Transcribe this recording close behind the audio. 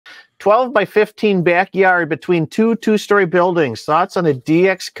12 by 15 backyard between two-story buildings. Thoughts on a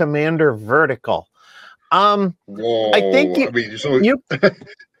DX Commander vertical? Whoa. I think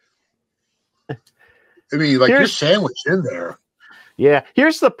like you're sandwiched in there. Yeah,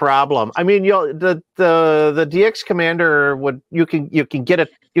 here's the problem. I mean, the DX Commander you can get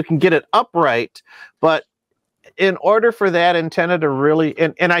it upright, but in order for that antenna to really,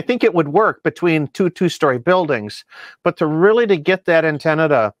 and I think it would work between two-story buildings, but to get that antenna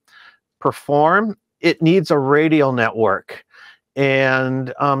to perform, it needs a radial network,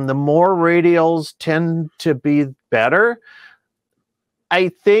 and the more radials tend to be better. I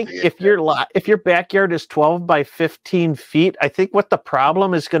think if your backyard is 12 by 15 feet, I think what the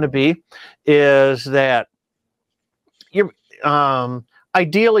problem is going to be is that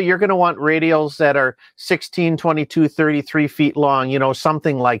ideally you're going to want radials that are 16, 22, 33 feet long,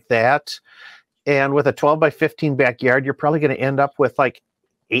 something like that. And with a 12 by 15 backyard, you're probably going to end up with like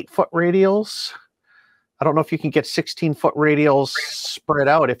 8-foot radials. I don't know if you can get 16-foot radials spread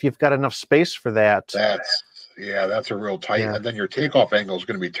out if you've got enough space for that. That's a real tight, and then your takeoff angle is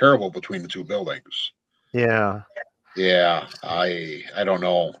going to be terrible between the two buildings. Yeah. I don't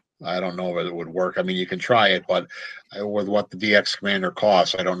know. I don't know if it would work. I mean, you can try it, but with what the DX Commander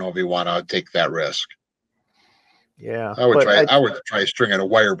costs, I don't know if you want to take that risk. Yeah, I would try stringing a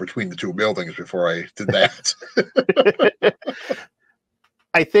wire between the two buildings before I did that.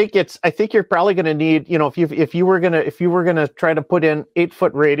 I think you're probably going to need, if you were going to try to put in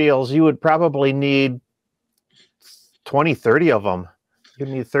 8-foot radials, you would probably need 20, 30 of them. You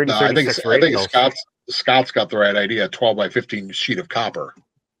need 30, 36 radials. I think Scott's got the right idea. 12 by 15 sheet of copper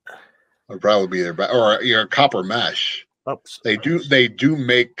would probably be their best, or copper mesh. Oops. They do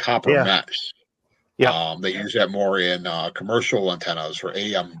make copper mesh. Yeah. They use that more in commercial antennas for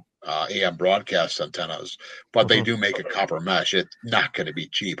AM broadcast antennas, but they do make a copper mesh. It's not going to be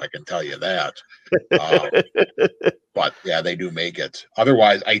cheap, I can tell you that. But yeah, they do make it.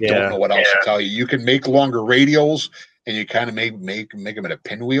 Otherwise, I don't know what else to tell you. You can make longer radials, and you kind of make them in a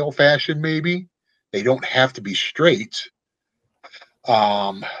pinwheel fashion. Maybe they don't have to be straight.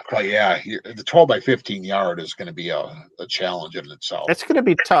 But yeah, the 12 by 15 yard is going to be a challenge in itself. It's going to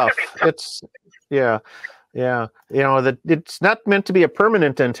be tough. It's it's not meant to be a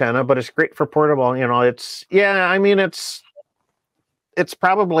permanent antenna, but it's great for portable. It's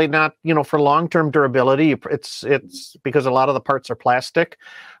probably not, for long-term durability. It's because a lot of the parts are plastic.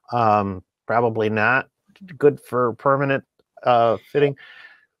 Probably not good for permanent fitting.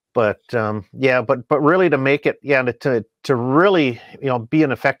 But but really to make it, to really, be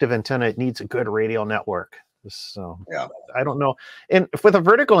an effective antenna, it needs a good radial network. So I don't know. And with a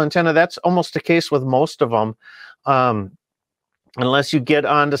vertical antenna, that's almost the case with most of them. Unless you get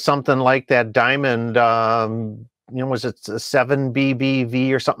onto something like that Diamond, was it a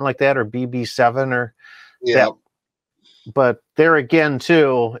 7BBV or something like that, or BB7 or that? But there again,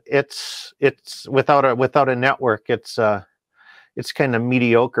 too, it's without a network, it's kind of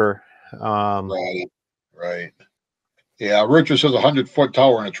mediocre. Right. Yeah, Richard says 100-foot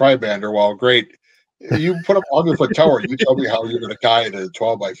tower and a tri-bander. Well, great. You put up a 100-foot tower. You tell me how you're going to guide a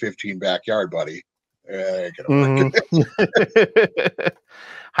 12 by 15 backyard, buddy.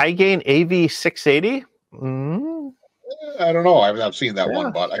 High gain AV680. I don't know. I've not seen that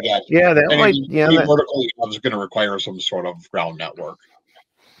one, but I got vertical is going to require some sort of ground network.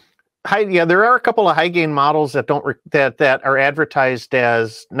 There are a couple of high gain models that that are advertised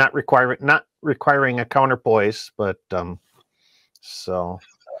as not requiring a counterpoise, but so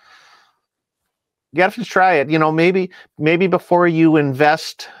you have to try it. Maybe before you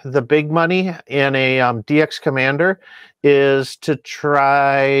invest the big money in a DX Commander, is to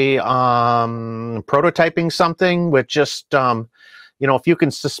try prototyping something with just if you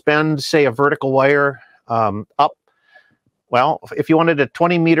can suspend, say, a vertical wire up. Well, if you wanted a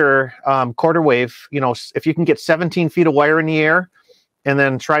 20-meter quarter wave, if you can get 17 feet of wire in the air, and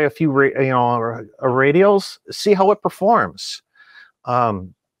then try a few radials, see how it performs.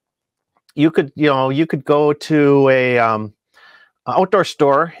 You could go to a outdoor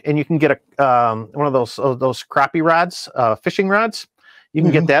store, and you can get one of those crappie rods, fishing rods. You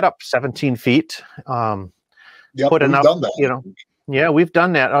can get that up 17 feet. Put enough, done that. Yeah, we've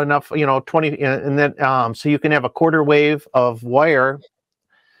done that enough. 20, and then so you can have a quarter wave of wire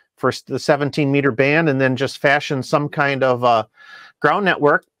for the 17-meter band, and then just fashion some kind of ground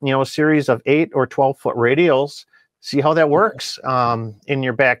network. A series of 8 or 12-foot radials. See how that works in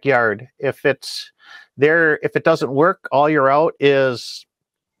your backyard. If it doesn't work, all you're out is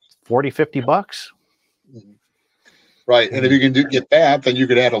 $40-50. Right, and if you can get that, then you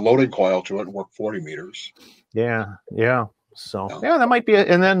could add a loading coil to it and work 40 meters. Yeah. So yeah, that might be it.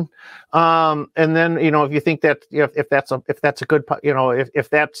 And then if you think that if that's a good, if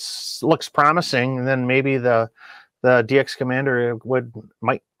that's looks promising, then maybe the DX Commander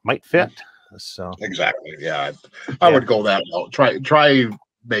might fit. So exactly, yeah, I would go that route. Try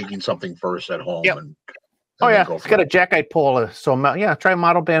making something first at home. Yep. And it's got a jackknife pole. So try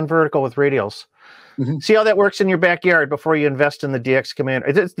model band vertical with radials. See how that works in your backyard before you invest in the DX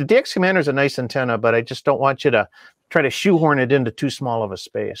Commander. The DX Commander is a nice antenna, but I just don't want you to try to shoehorn it into too small of a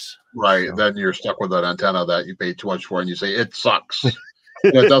space. Right. So. Then you're stuck with an antenna that you paid too much for, and you say it sucks.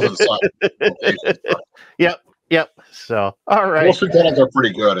 It doesn't suck. Yep. So, all right. Most antennas are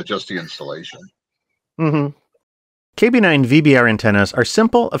pretty good at just the installation. KB9VBR antennas are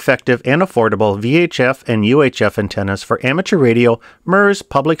simple, effective, and affordable VHF and UHF antennas for amateur radio, MURS,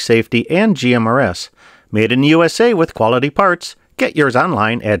 public safety, and GMRS. Made in the USA with quality parts. Get yours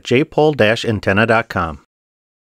online at jpole-antenna.com.